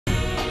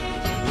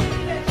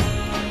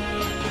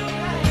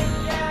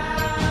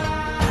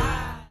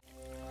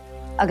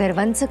अगर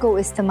वंश को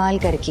इस्तेमाल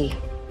करके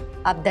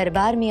आप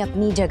दरबार में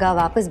अपनी जगह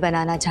वापस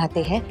बनाना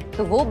चाहते हैं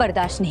तो वो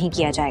बर्दाश्त नहीं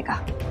किया जाएगा।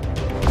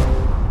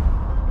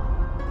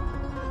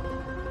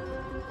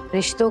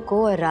 रिश्तों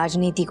को और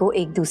राजनीति को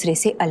एक दूसरे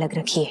से अलग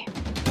रखिए।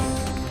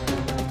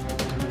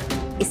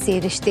 इससे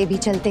रिश्ते भी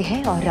चलते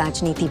हैं और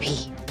राजनीति भी।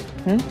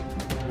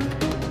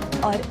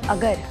 और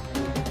अगर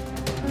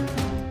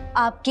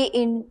आपके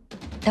इन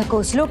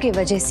ढकोसलों के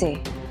वजह से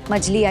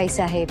मजली आई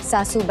साहेब,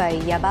 सासूबाई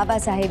या बाबा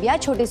साहेब या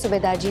छोटे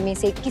सूबेदार जी में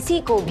से किसी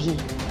को भी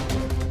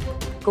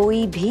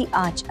कोई भी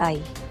आंच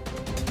आई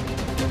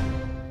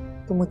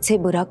तो मुझसे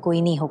बुरा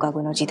कोई नहीं होगा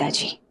गुनोजीदा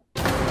जी।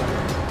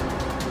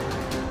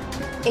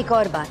 एक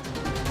और बात,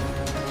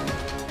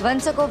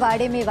 वंश को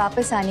वाड़े में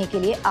वापस आने के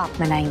लिए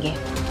आप मनाएंगे।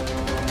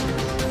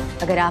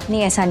 अगर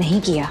आपने ऐसा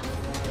नहीं किया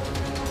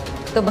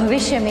तो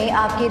भविष्य में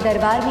आपके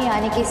दरबार में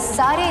आने के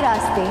सारे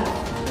रास्ते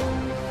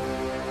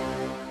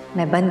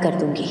मैं बंद कर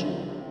दूंगी,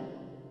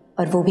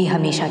 और वो भी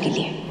हमेशा के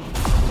लिए।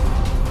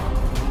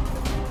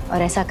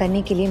 और ऐसा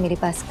करने के लिए मेरे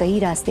पास कई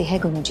रास्ते हैं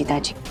गुनोजीदा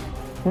जी।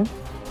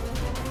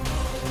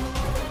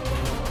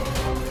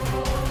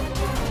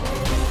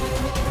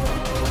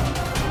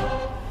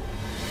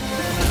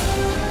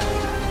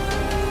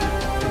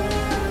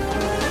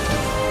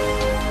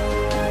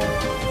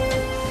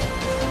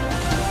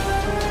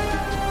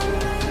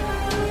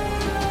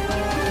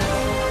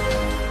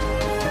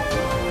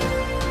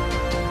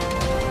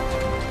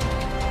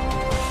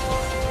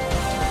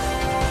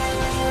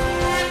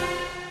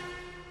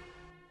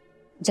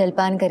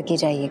 जलपान करके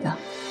जाइएगा।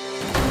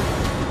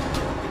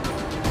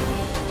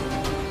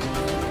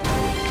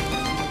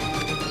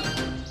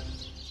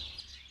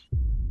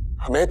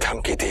 हमें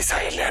धमकी दी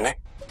अहिल्या ने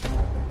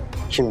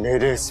कि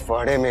मेरे इस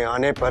वाड़े में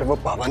आने पर वो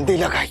पाबंदी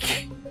लगाएगी।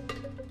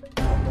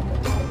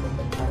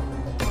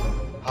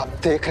 आप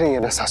देख रही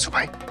हैं ना सासू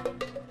भाई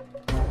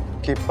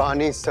कि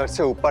पानी सर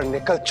से ऊपर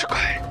निकल चुका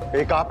है।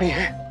 एक आप ही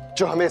हैं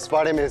जो हमें इस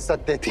वाड़े में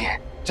इज्जत देती हैं,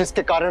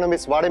 जिसके कारण हम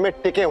इस वाड़े में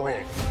टिके हुए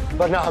हैं,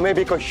 वरना हमें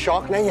भी कोई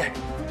शौक नहीं है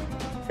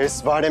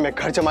इस वाड़े में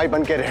घर जमाई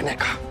बन के रहने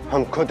का।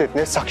 हम खुद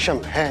इतने सक्षम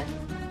हैं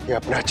कि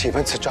अपना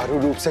जीवन सुचारू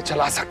रूप से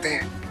चला सकते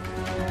हैं।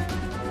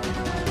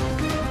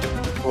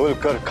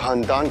 होलकर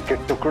खानदान के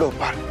टुकड़ों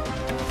पर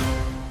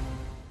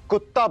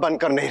कुत्ता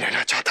बनकर नहीं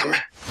रहना चाहता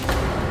मैं।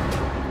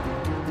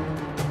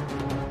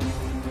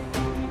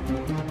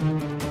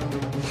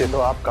 ये तो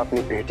आपका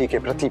अपनी बेटी के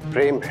प्रति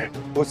प्रेम है,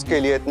 उसके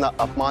लिए इतना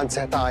अपमान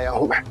सहता आया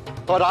हूं मैं,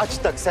 और आज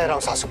तक सह रहा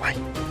हूं सासू भाई।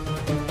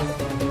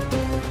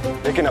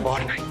 लेकिन अब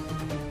और नहीं,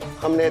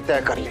 हमने तय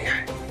कर लिया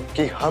है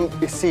कि हम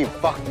इसी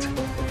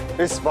वक्त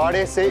इस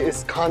वाड़े से,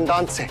 इस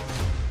खानदान से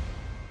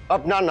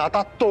अपना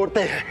नाता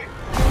तोड़ते हैं।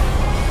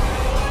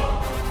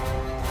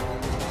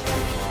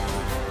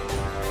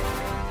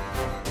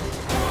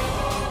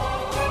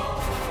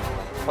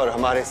 और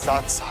हमारे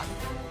साथ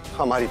साथ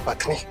हमारी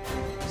पत्नी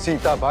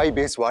सीताबाई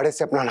भी इस वाड़े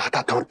से अपना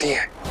नाता तोड़ती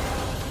है।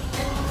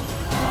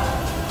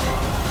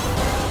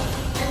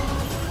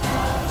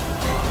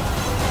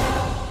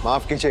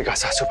 माफ कीजिएगा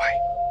सासू भाई,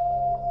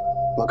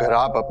 मगर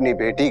आप अपनी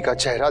बेटी का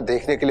चेहरा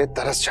देखने के लिए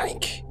तरस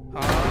जाएंगी।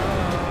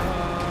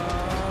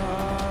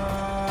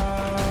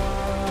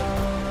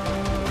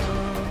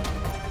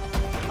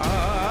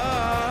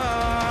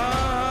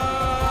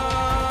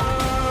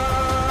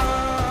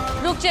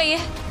 रुक जाइए।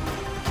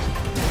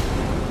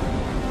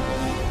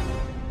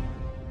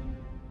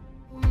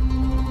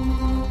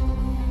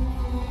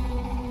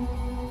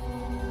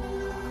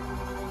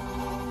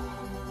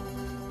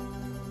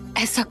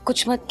 ऐसा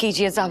कुछ मत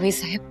कीजिए जावेद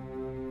साहब,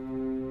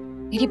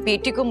 मेरी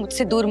बेटी को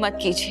मुझसे दूर मत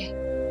कीजिए।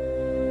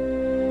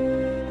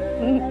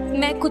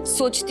 मैं कुछ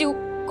सोचती हूँ,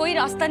 कोई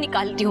रास्ता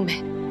निकालती हूँ मैं।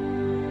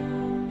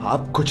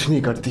 आप कुछ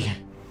नहीं करती हैं,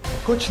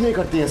 कुछ नहीं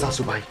करती हैं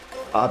सासू भाई।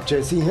 आप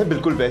जैसी हैं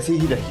बिल्कुल वैसी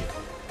ही रहिए।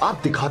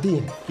 आप दिखाती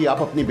हैं कि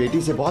आप अपनी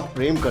बेटी से बहुत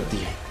प्रेम करती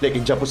हैं,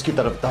 लेकिन जब उसकी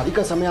तरफदारी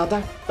का समय आता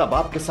है तब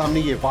आपके सामने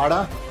ये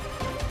वाड़ा,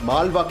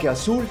 मालवा के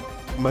असूल,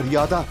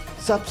 मर्यादा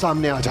सब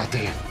सामने आ जाते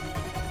हैं।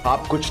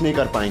 आप कुछ नहीं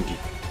कर पाएंगी,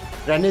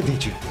 रहने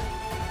दीजिए।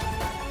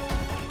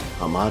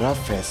 हमारा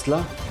फैसला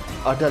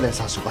अटल है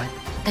सासू भाई।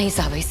 नहीं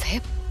जावेद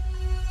साहब,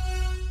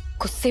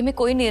 गुस्से में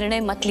कोई निर्णय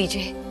मत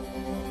लीजिए।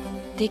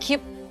 देखिए,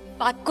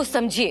 बात को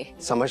समझिए।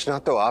 समझना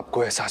तो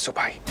आपको है सासू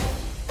भाई।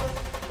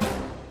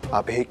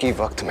 आप एक ही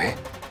वक्त में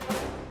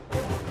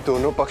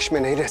दोनों पक्ष में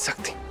नहीं रह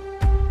सकती।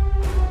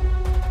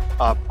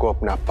 आपको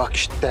अपना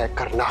पक्ष तय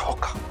करना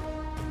होगा।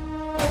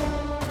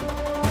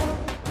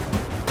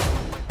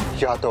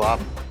 या तो आप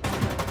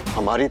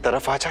हमारी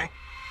तरफ आ जाएं,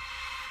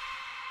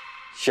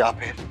 या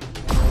फिर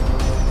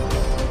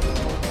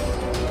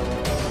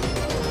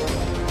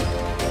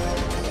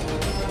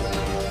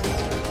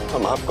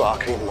हम आपको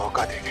आखिरी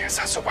मौका देंगे।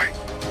 सासू भाई,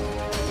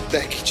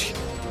 तय कीजिए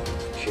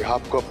कि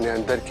आपको अपने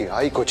अंदर की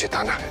आई को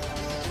जिताना है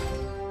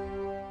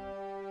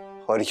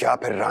और या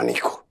फिर रानी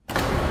को।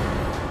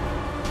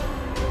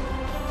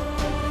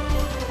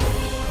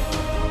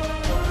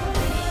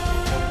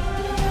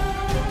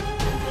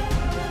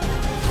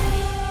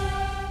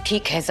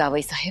 ठीक है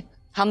जावेद साहब,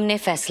 हमने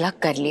फैसला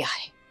कर लिया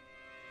है।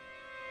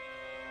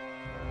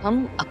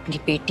 हम अपनी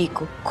बेटी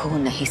को खो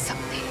नहीं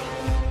सकते।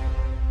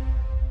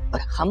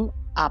 और हम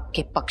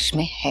आपके पक्ष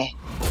में हैं।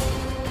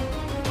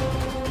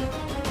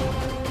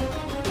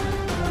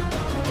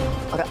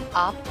 और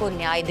आपको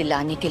न्याय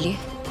दिलाने के लिए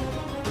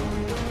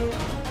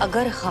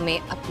अगर हमें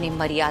अपनी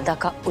मर्यादा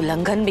का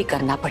उल्लंघन भी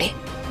करना पड़े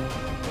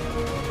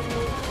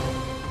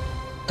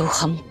तो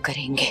हम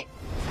करेंगे।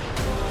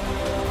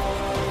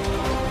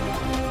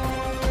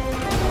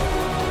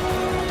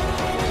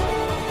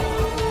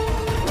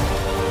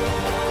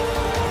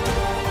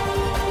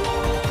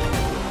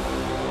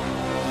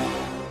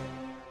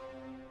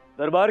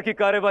 दरबार की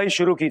कार्यवाही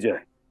शुरू की जाए।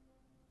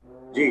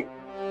 जी।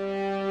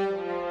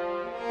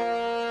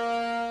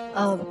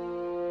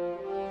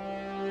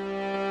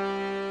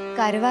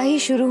 कार्यवाही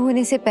शुरू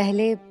होने से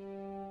पहले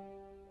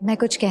मैं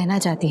कुछ कहना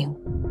चाहती हूँ।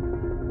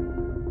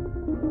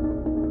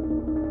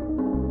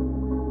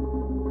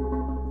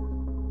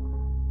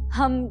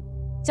 हम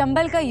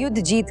चंबल का युद्ध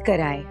जीत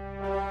कर आए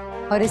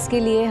और इसके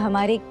लिए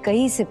हमारे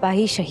कई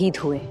सिपाही शहीद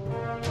हुए,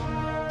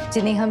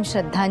 जिन्हें हम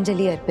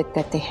श्रद्धांजलि अर्पित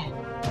करते हैं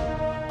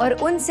और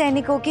उन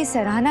सैनिकों की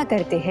सराहना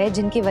करते हैं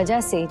जिनकी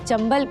वजह से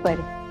चंबल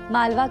पर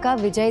मालवा का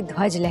विजय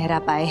ध्वज लहरा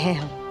पाए हैं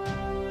हम।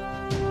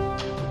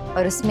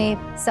 और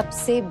उसमें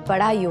सबसे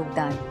बड़ा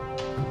योगदान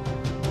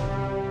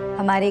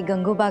हमारे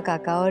गंगूबा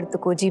काका और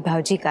तुकोजी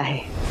भाऊजी का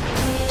है,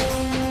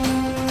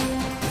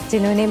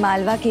 जिन्होंने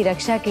मालवा की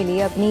रक्षा के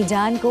लिए अपनी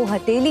जान को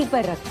हथेली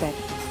पर रखकर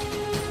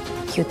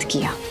युद्ध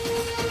किया।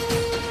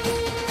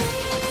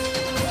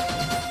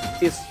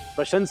 इस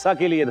प्रशंसा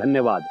के लिए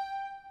धन्यवाद।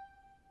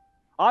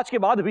 आज के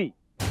बाद भी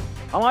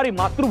हमारी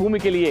मातृभूमि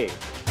के लिए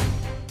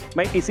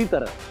मैं इसी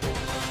तरह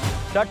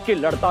डट के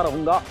लड़ता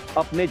रहूंगा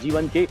अपने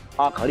जीवन के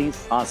आखिरी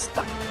सांस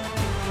तक।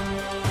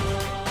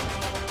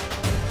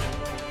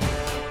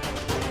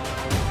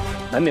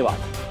 धन्यवाद।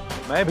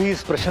 मैं भी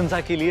इस प्रशंसा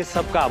के लिए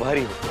सबका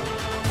आभारी हूं,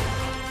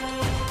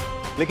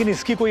 लेकिन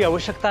इसकी कोई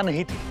आवश्यकता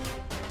नहीं थी।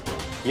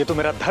 यह तो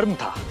मेरा धर्म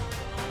था।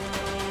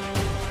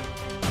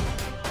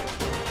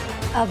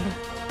 अब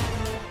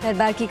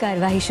दरबार की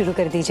कार्यवाही शुरू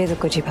कर दीजिए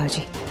तुकोजी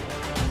भाऊजी।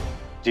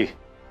 जी।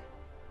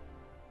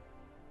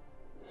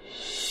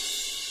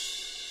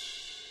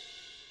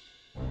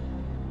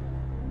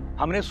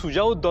 हमने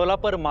सुजाउद्दौला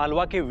पर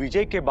मालवा के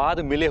विजय के बाद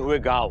मिले हुए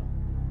गांव,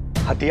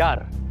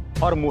 हथियार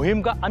और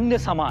मुहिम का अन्य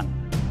सामान,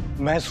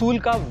 महसूल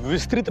का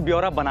विस्तृत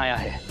ब्यौरा बनाया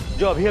है,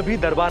 जो अभी अभी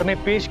दरबार में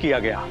पेश किया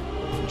गया।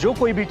 जो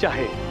कोई भी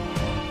चाहे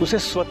उसे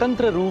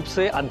स्वतंत्र रूप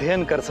से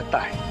अध्ययन कर सकता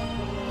है।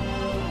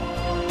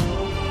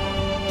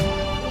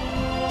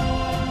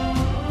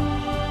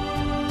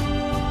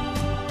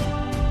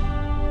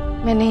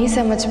 मैं नहीं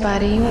समझ पा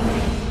रही हूँ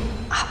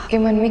आपके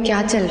मन में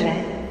क्या चल रहा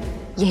है।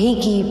 यही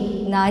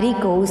कि नारी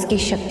को उसकी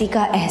शक्ति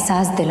का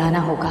एहसास दिलाना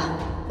होगा,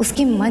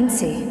 उसके मन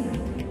से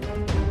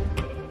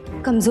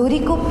कमजोरी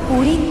को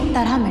पूरी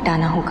तरह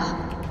मिटाना होगा।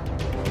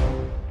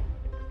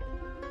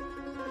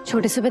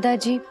 छोटे सूबेदार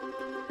जी,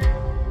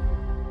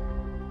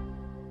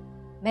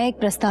 मैं एक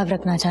प्रस्ताव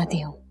रखना चाहती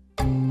हूँ।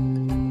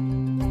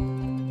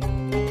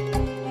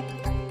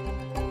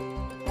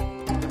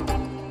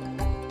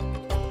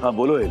 हाँ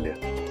बोलो अहिल्या,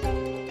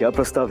 क्या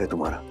प्रस्ताव है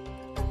तुम्हारा?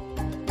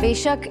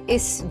 बेशक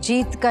इस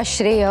जीत का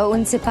श्रेय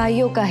उन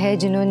सिपाहियों का है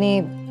जिन्होंने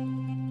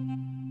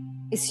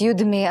इस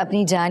युद्ध में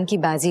अपनी जान की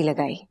बाजी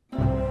लगाई,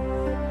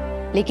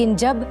 लेकिन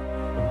जब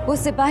वो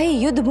सिपाही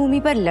युद्ध भूमि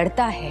पर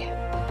लड़ता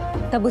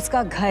है तब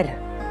उसका घर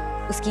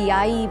उसकी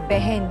आई,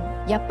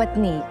 बहन या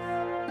पत्नी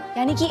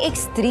यानी कि एक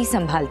स्त्री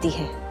संभालती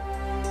है।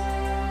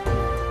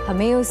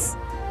 हमें उस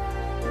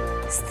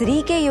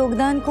स्त्री के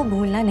योगदान को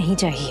भूलना नहीं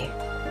चाहिए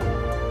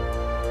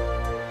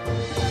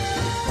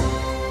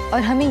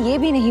और हमें यह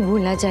भी नहीं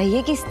भूलना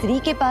चाहिए कि स्त्री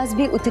के पास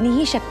भी उतनी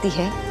ही शक्ति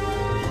है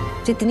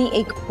जितनी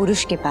एक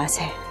पुरुष के पास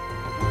है।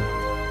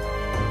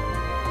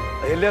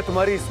 अहिल्या,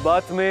 तुम्हारी इस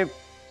बात में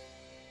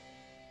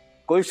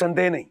कोई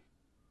संदेह नहीं,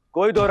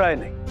 कोई दो राय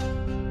नहीं,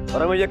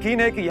 और हमें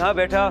यकीन है कि यहां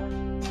बैठा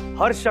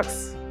हर शख्स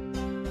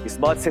इस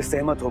बात से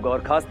सहमत होगा,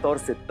 और खास तौर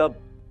से तब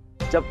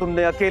जब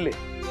तुमने अकेले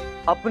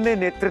अपने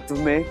नेतृत्व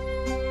में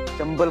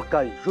चंबल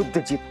का युद्ध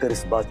जीतकर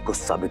इस बात को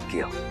साबित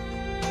किया।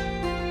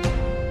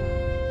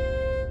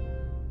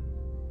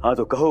 हाँ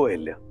तो कहो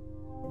अहिल्या,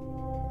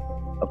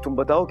 अब तुम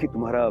बताओ कि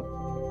तुम्हारा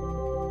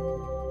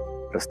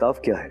प्रस्ताव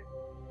क्या है?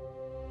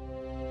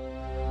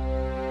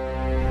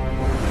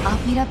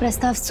 आप मेरा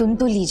प्रस्ताव सुन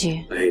तो लीजिए।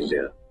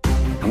 अहिल्या,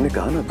 हमने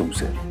कहा ना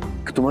तुमसे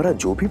कि तुम्हारा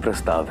जो भी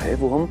प्रस्ताव है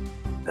वो हम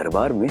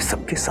दरबार में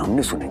सबके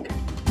सामने सुनेंगे।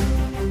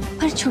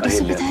 पर छोटे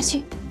सूबेदार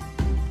जी,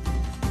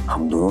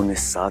 हम दोनों ने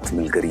साथ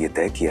मिलकर ये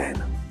तय किया है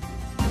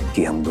ना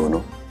कि हम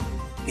दोनों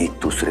एक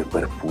दूसरे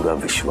पर पूरा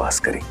विश्वास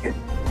करेंगे।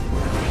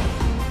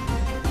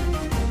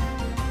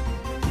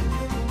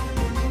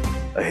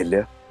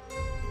 अहिल्या,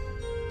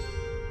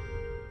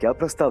 क्या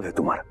प्रस्ताव है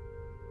तुम्हारा?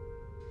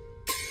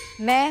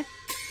 मैं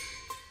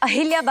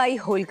अहिल्याबाई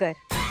होलकर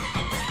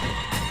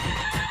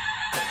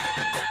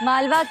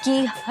मालवा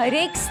की हर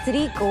एक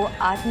स्त्री को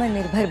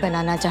आत्मनिर्भर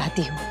बनाना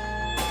चाहती हूँ,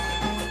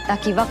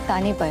 ताकि वक्त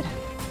आने पर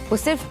वो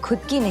सिर्फ खुद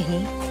की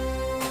नहीं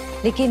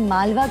लेकिन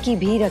मालवा की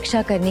भी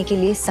रक्षा करने के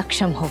लिए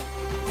सक्षम हो।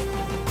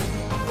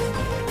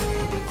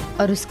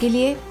 और उसके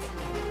लिए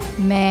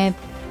मैं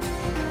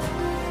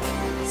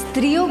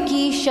स्त्रियों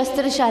की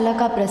शस्त्रशाला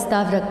का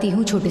प्रस्ताव रखती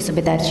हूँ छोटे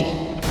सूबेदार जी।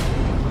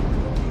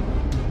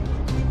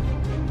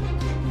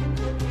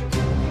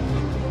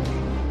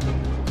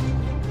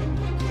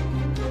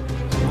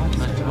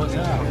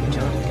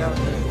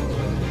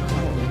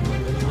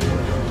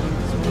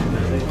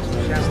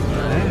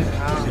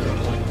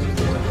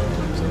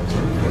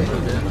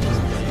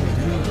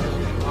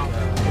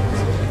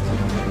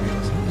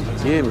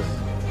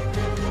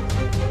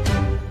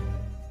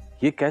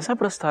 ये कैसा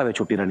प्रस्ताव है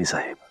छोटी रानी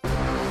साहेब?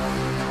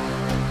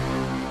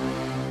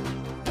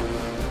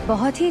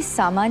 बहुत ही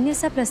सामान्य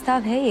सा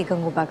प्रस्ताव है ये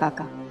गंगूबा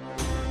काका।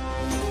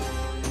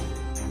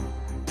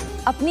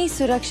 अपनी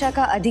सुरक्षा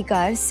का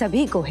अधिकार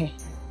सभी को है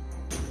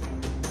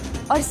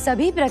और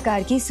सभी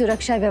प्रकार की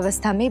सुरक्षा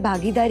व्यवस्था में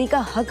भागीदारी का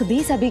हक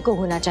भी सभी को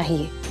होना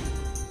चाहिए।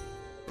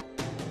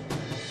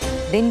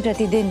 दिन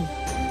प्रतिदिन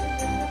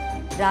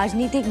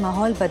राजनीतिक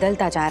माहौल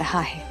बदलता जा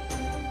रहा है।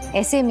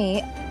 ऐसे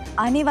में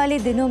आने वाले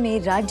दिनों में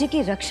राज्य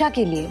की रक्षा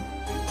के लिए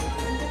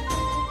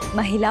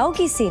महिलाओं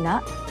की सेना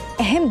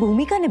अहम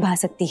भूमिका निभा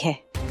सकती है।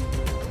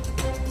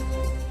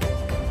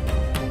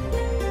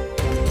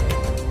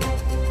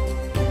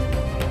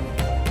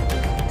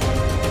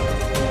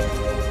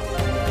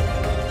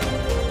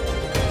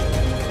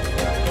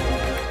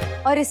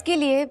 और इसके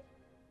लिए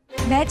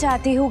मैं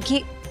चाहती हूँ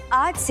कि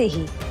आज से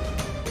ही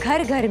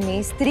घर घर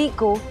में स्त्री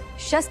को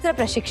शस्त्र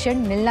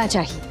प्रशिक्षण मिलना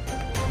चाहिए,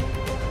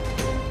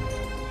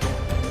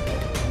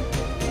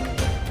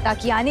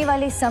 ताकि आने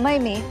वाले समय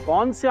में।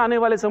 कौन से आने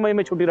वाले समय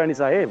में छोटी रानी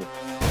साहेब?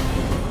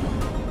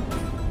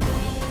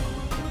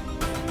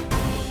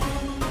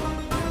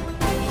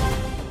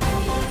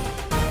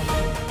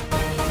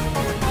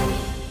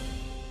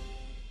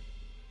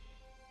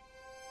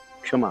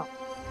 क्षमा,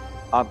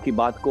 आपकी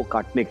बात को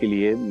काटने के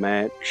लिए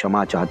मैं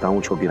क्षमा चाहता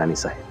हूं छोटी रानी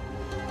साहेब,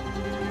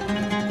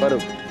 पर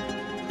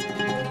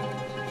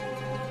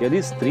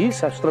यदि स्त्री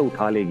शस्त्र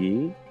उठा लेगी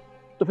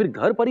तो फिर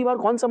घर परिवार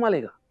कौन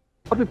संभालेगा?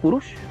 और फिर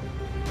पुरुष?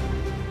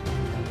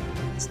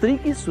 स्त्री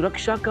की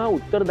सुरक्षा का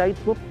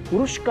उत्तरदायित्व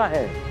पुरुष का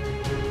है।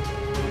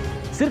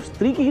 सिर्फ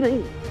स्त्री की ही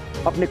नहीं,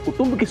 अपने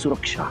कुटुंब की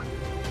सुरक्षा,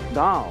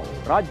 गांव,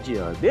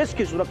 राज्य, देश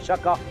की सुरक्षा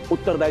का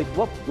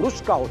उत्तरदायित्व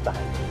पुरुष का होता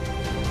है।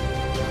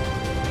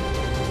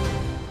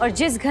 और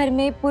जिस घर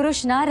में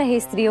पुरुष ना रहे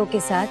स्त्रियों के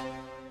साथ,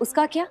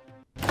 उसका क्या?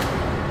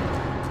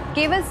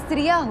 केवल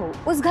स्त्रियां हो,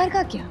 उस घर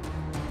का क्या?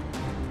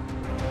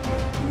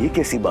 ये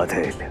कैसी बात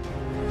है?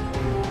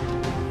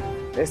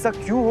 ऐसा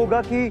क्यों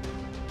होगा कि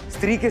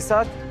स्त्री के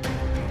साथ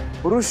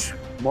पुरुष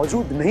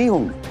मौजूद नहीं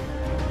होंगे?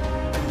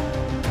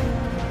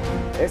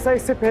 ऐसा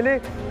इससे पहले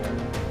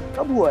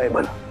कब हुआ है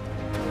भला?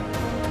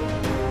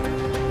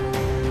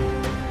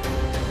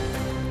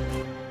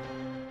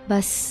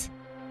 बस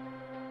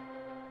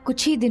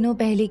कुछ ही दिनों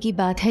पहले की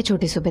बात है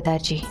छोटे सूबेदार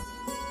जी।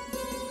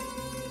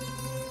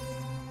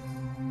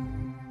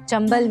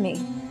 चंबल में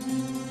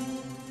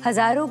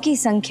हजारों की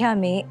संख्या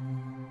में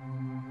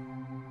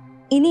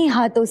इन्हीं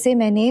हाथों से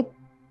मैंने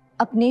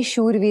अपने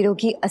शूरवीरों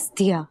की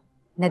अस्थियां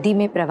नदी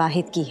में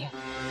प्रवाहित की है।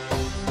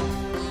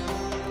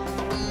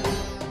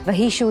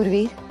 वही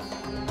शूरवीर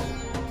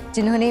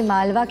जिन्होंने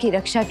मालवा की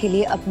रक्षा के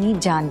लिए अपनी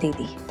जान दे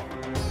दी।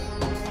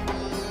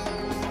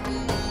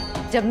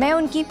 जब मैं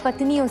उनकी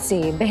पत्नियों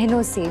से,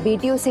 बहनों से,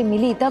 बेटियों से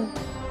मिली,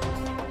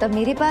 तब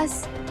मेरे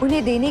पास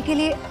उन्हें देने के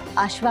लिए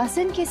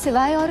आश्वासन के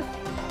सिवाय और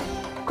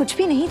कुछ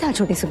भी नहीं था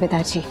छोटे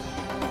सूबेदार जी।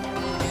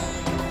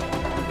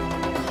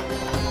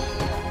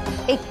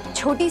 एक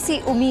छोटी सी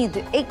उम्मीद,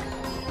 एक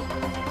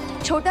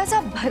छोटा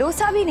सा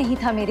भरोसा भी नहीं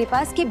था मेरे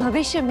पास कि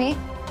भविष्य में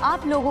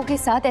आप लोगों के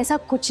साथ ऐसा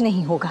कुछ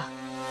नहीं होगा।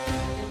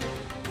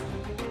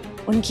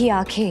 उनकी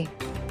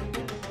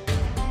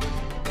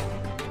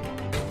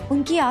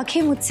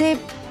आंखें मुझसे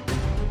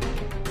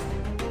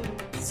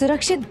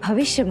सुरक्षित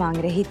भविष्य मांग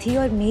रही थी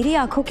और मेरी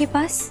आंखों के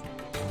पास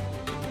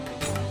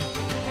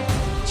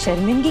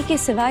शर्मिंदगी के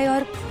सिवाय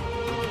और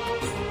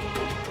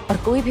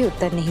कोई भी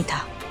उत्तर नहीं था।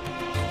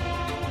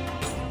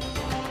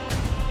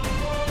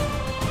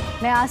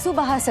 मैं आंसू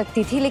बहा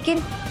सकती थी, लेकिन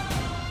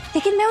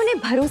मैं उन्हें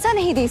भरोसा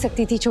नहीं दे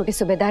सकती थी छोटे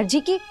सूबेदार जी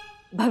की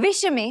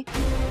भविष्य में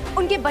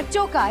उनके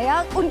बच्चों का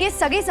या उनके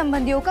सगे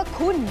संबंधियों का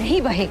खून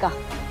नहीं बहेगा।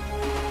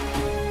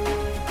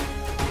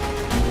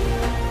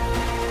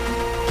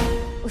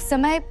 उस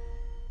समय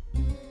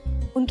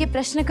उनके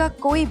प्रश्न का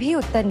कोई भी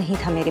उत्तर नहीं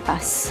था मेरे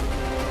पास।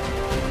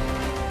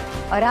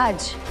 और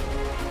आज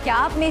क्या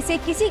आप में से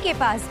किसी के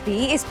पास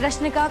भी इस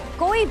प्रश्न का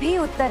कोई भी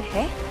उत्तर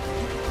है?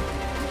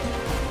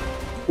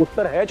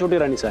 उत्तर है छोटी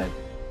रानी साहब,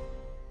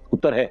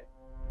 उत्तर है।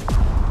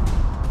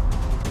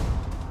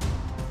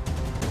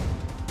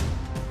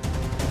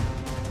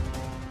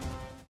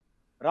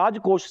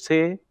 राजकोष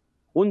से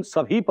उन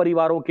सभी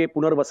परिवारों के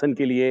पुनर्वसन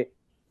के लिए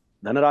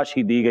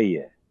धनराशि दी गई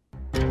है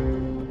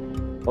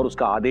और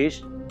उसका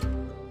आदेश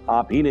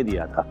आप ही ने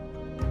दिया था।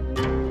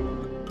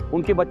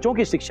 उनके बच्चों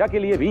की शिक्षा के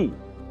लिए भी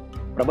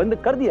प्रबंध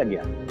कर दिया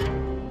गया।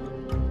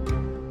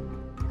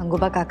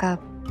 गंगूबा काका,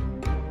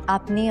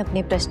 आपने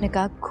अपने प्रश्न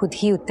का खुद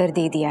ही उत्तर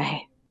दे दिया है।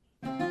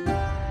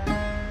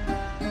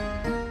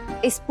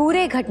 इस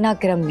पूरे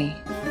घटनाक्रम में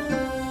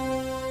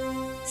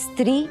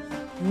स्त्री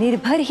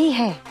निर्भर ही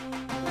है।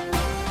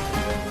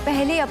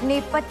 पहले अपने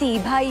पति,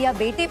 भाई या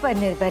बेटे पर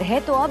निर्भर है,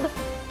 तो अब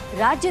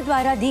राज्य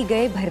द्वारा दी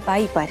गई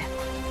भरपाई पर।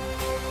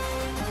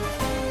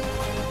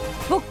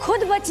 वो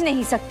खुद बच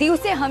नहीं सकती,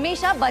 उसे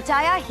हमेशा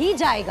बचाया ही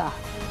जाएगा।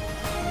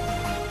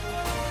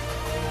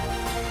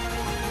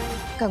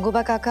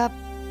 गंगूबा काका,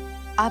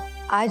 आप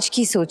आज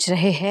की सोच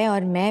रहे हैं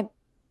और मैं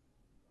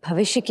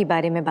भविष्य के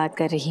बारे में बात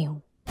कर रही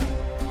हूँ।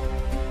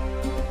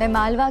 मैं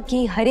मालवा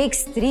की हर एक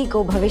स्त्री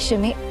को भविष्य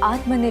में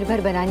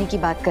आत्मनिर्भर बनाने की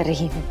बात कर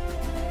रही हूँ।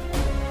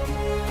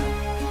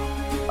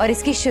 और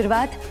इसकी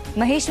शुरुआत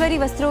महेश्वरी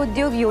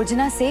वस्त्रोद्योग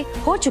योजना से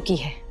हो चुकी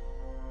है,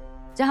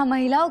 जहां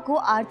महिलाओं को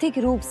आर्थिक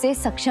रूप से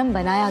सक्षम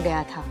बनाया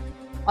गया था।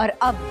 और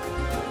अब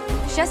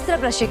शस्त्र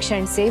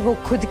प्रशिक्षण से वो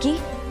खुद की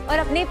और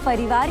अपने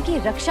परिवार की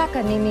रक्षा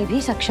करने में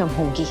भी सक्षम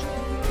होगी।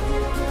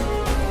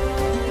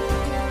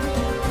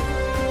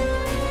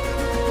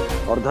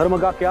 और धर्म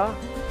का क्या?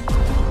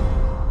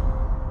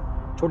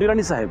 छोटी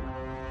रानी साहब,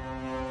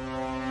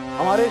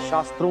 हमारे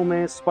शास्त्रों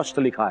में स्पष्ट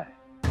लिखा है,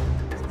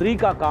 स्त्री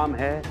का काम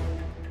है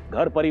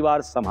घर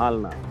परिवार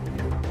संभालना,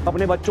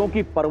 अपने बच्चों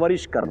की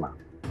परवरिश करना,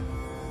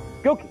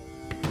 क्योंकि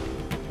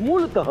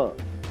मूलतः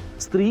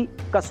स्त्री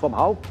का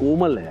स्वभाव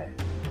कोमल है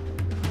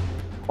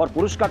और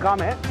पुरुष का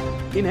काम है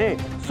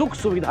इन्हें सुख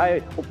सुविधाएं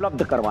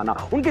उपलब्ध करवाना,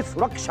 उनकी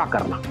सुरक्षा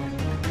करना।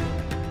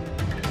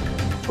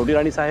 छोटी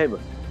रानी साहब,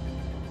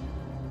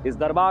 इस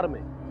दरबार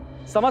में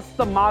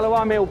समस्त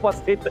मालवा में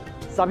उपस्थित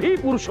सभी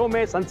पुरुषों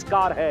में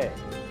संस्कार है,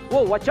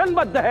 वो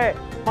वचनबद्ध है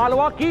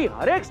मालवा की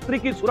हर एक स्त्री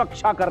की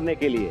सुरक्षा करने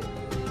के लिए।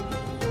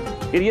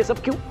 फिर ये सब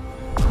क्यों?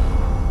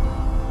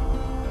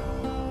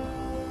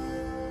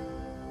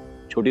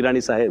 छोटी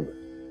रानी साहब,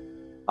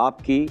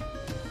 आपकी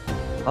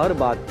हर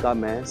बात का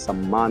मैं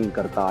सम्मान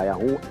करता आया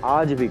हूं,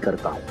 आज भी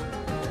करता हूं।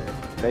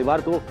 कई बार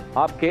तो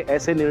आपके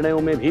ऐसे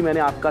निर्णयों में भी मैंने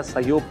आपका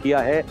सहयोग किया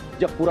है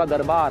जब पूरा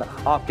दरबार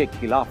आपके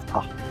खिलाफ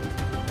था।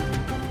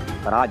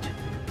 पर आज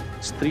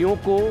स्त्रियों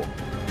को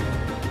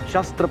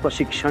शस्त्र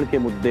प्रशिक्षण के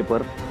मुद्दे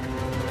पर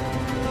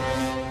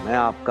मैं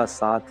आपका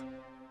साथ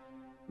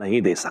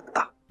नहीं दे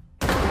सकता।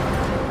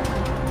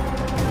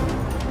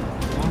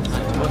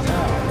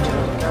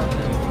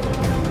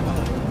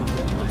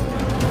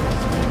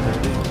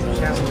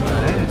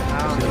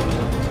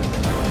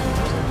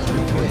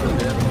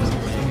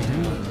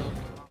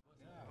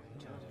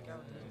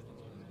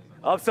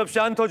 आप सब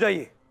शांत हो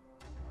जाइए।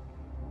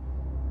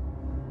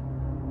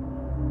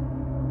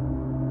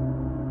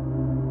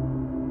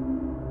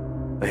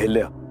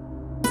 अहिल्या,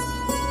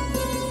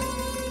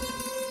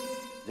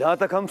 जहां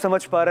तक हम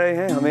समझ पा रहे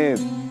हैं,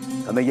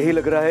 हमें यही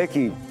लग रहा है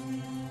कि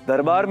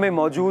दरबार में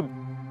मौजूद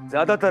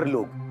ज्यादातर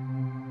लोग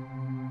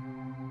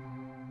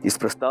इस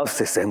प्रस्ताव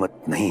से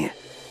सहमत नहीं हैं।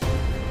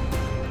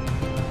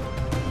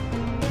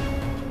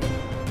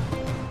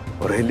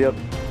 और अहिल्या,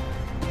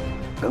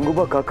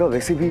 गंगूबा काका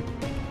वैसे भी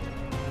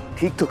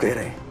ठीक तो कह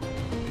रहे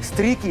हैं।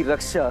 स्त्री की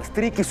रक्षा,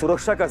 स्त्री की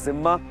सुरक्षा का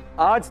जिम्मा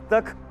आज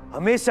तक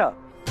हमेशा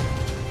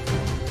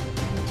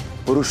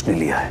पुरुष ने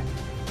लिया है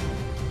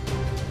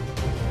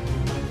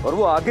और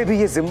वो आगे भी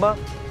ये जिम्मा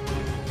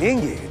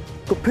देंगे।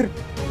 तो फिर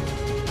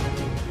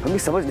हम ये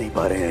समझ नहीं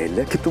पा रहे हैं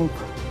अहिल्या कि तुम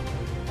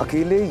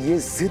अकेले ये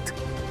जिद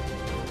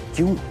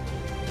क्यों?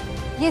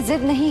 ये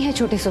जिद नहीं है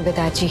छोटे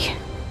सूबेदार जी,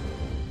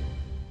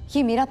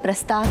 ये मेरा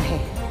प्रस्ताव है।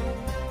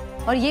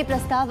 और ये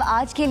प्रस्ताव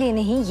आज के लिए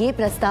नहीं, ये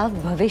प्रस्ताव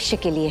भविष्य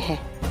के लिए है।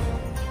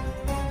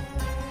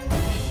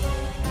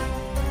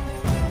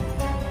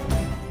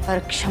 और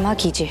क्षमा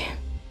कीजिए,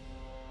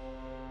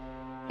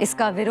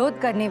 इसका विरोध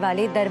करने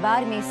वाले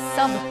दरबार में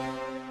सब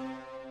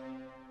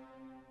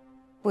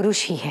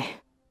पुरुष ही हैं।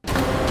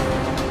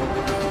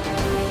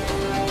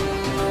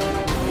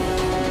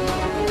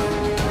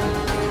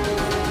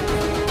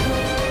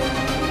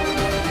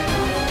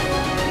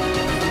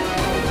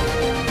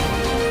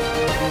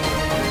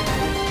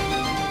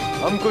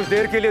 हम कुछ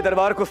देर के लिए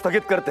दरबार को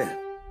स्थगित करते हैं।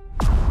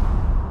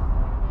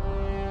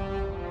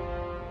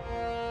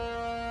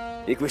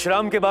 एक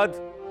विश्राम के बाद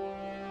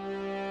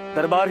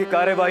दरबार की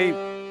कार्यवाही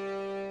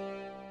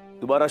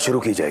दोबारा शुरू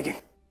की जाएगी।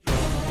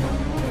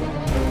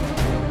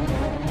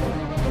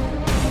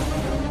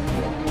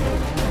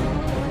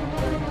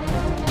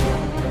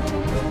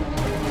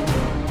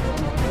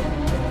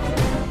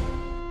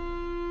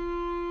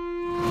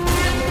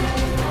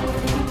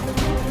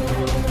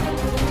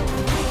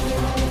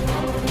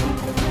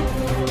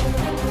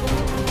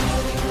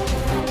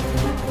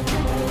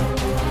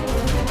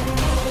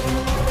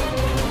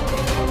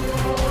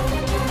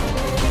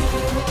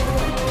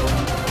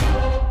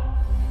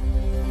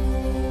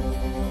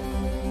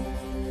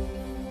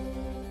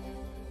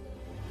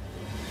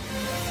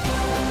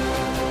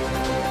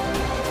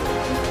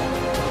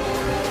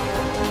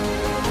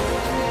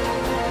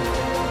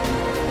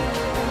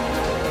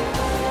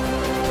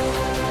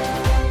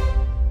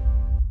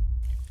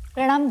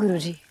 प्रणाम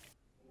गुरुजी।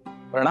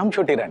 प्रणाम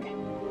छोटी रानी।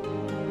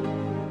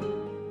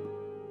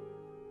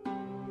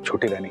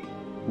 छोटी रानी,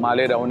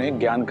 मालेराव ने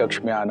ज्ञान कक्ष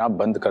में आना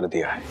बंद कर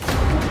दिया है।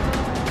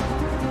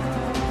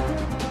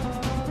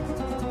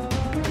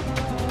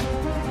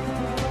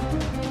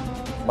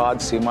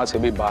 बात सीमा से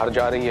भी बाहर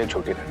जा रही है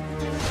छोटी रानी।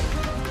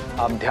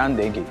 आप ध्यान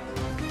देंगी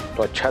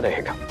तो अच्छा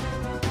रहेगा।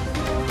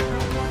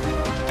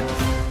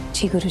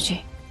 जी गुरुजी।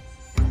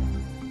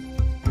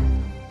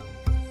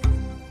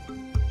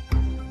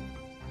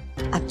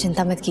 आप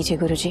चिंता मत कीजिए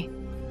गुरुजी,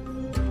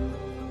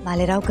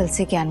 मालेराव कल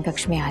से ज्ञान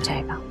कक्ष में आ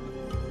जाएगा।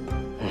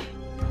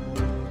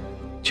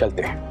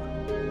 चलते हैं।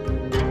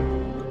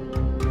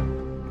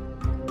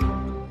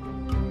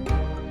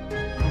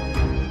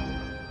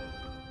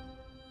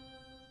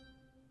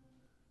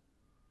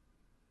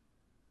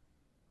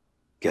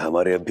 क्या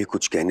हमारे अब भी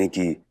कुछ कहने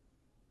की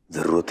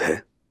जरूरत है?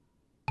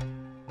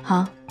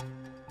 हाँ,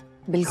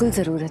 बिल्कुल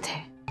जरूरत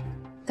है।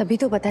 तभी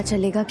तो पता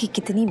चलेगा कि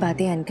कितनी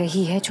बातें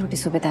अनकही है छोटे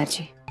सूबेदार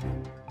जी।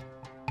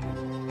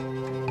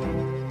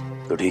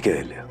 तो ठीक है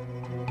अहिल्या,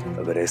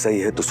 अगर ऐसा ही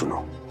है तो सुनो।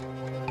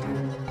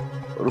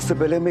 और उससे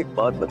पहले हमें एक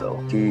बात बताओ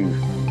कि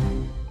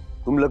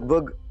तुम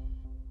लगभग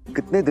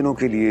कितने दिनों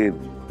के लिए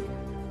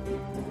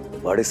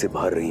बाड़े से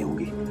बाहर रही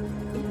होंगी?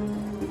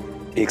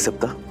 1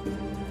 सप्ताह?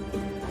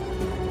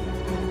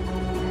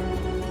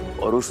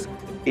 और उस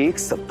 1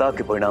 सप्ताह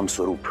के परिणाम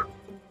स्वरूप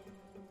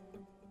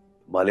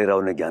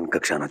मालेराव ने ज्ञान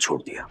कक्ष आना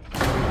छोड़ दिया।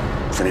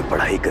 उसने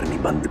पढ़ाई करनी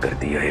बंद कर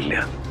दी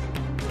अहिल्या।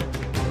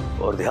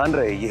 और ध्यान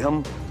रहे, ये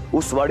हम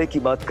उस वाड़े की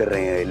बात कर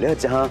रहे हैं अहिल्या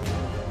जहां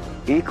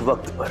एक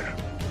वक्त पर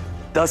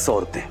 10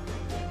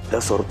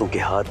 औरतों के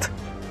हाथ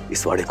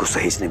इस वाड़े को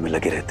सहेजने में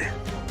लगे रहते हैं।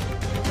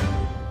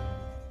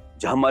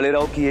 जहां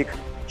मालेराव की एक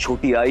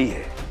छोटी आई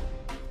है,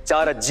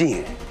 4 अज्जी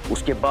हैं,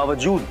 उसके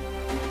बावजूद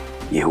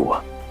ये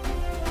हुआ।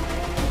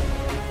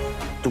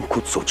 तुम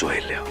खुद सोचो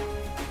अहिल्या,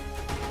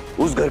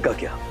 उस घर का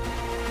क्या,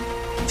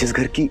 जिस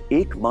घर की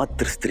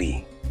एकमात्र स्त्री,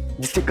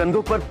 जिसके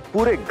कंधों पर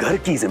पूरे घर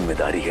की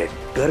जिम्मेदारी है,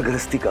 घर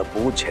गृहस्थी का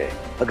बोझ है,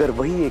 अगर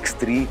वही एक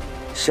स्त्री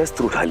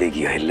शस्त्र उठा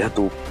लेगी अहिल्या,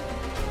 तो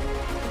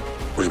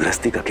उस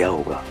गृहस्थी का क्या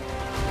होगा?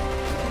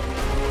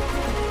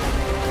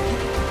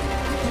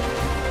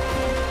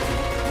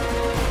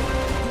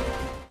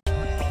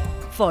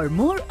 For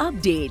more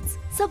updates,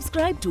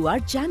 subscribe to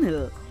our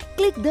channel,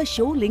 click the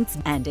show links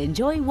and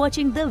enjoy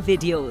watching the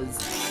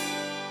videos.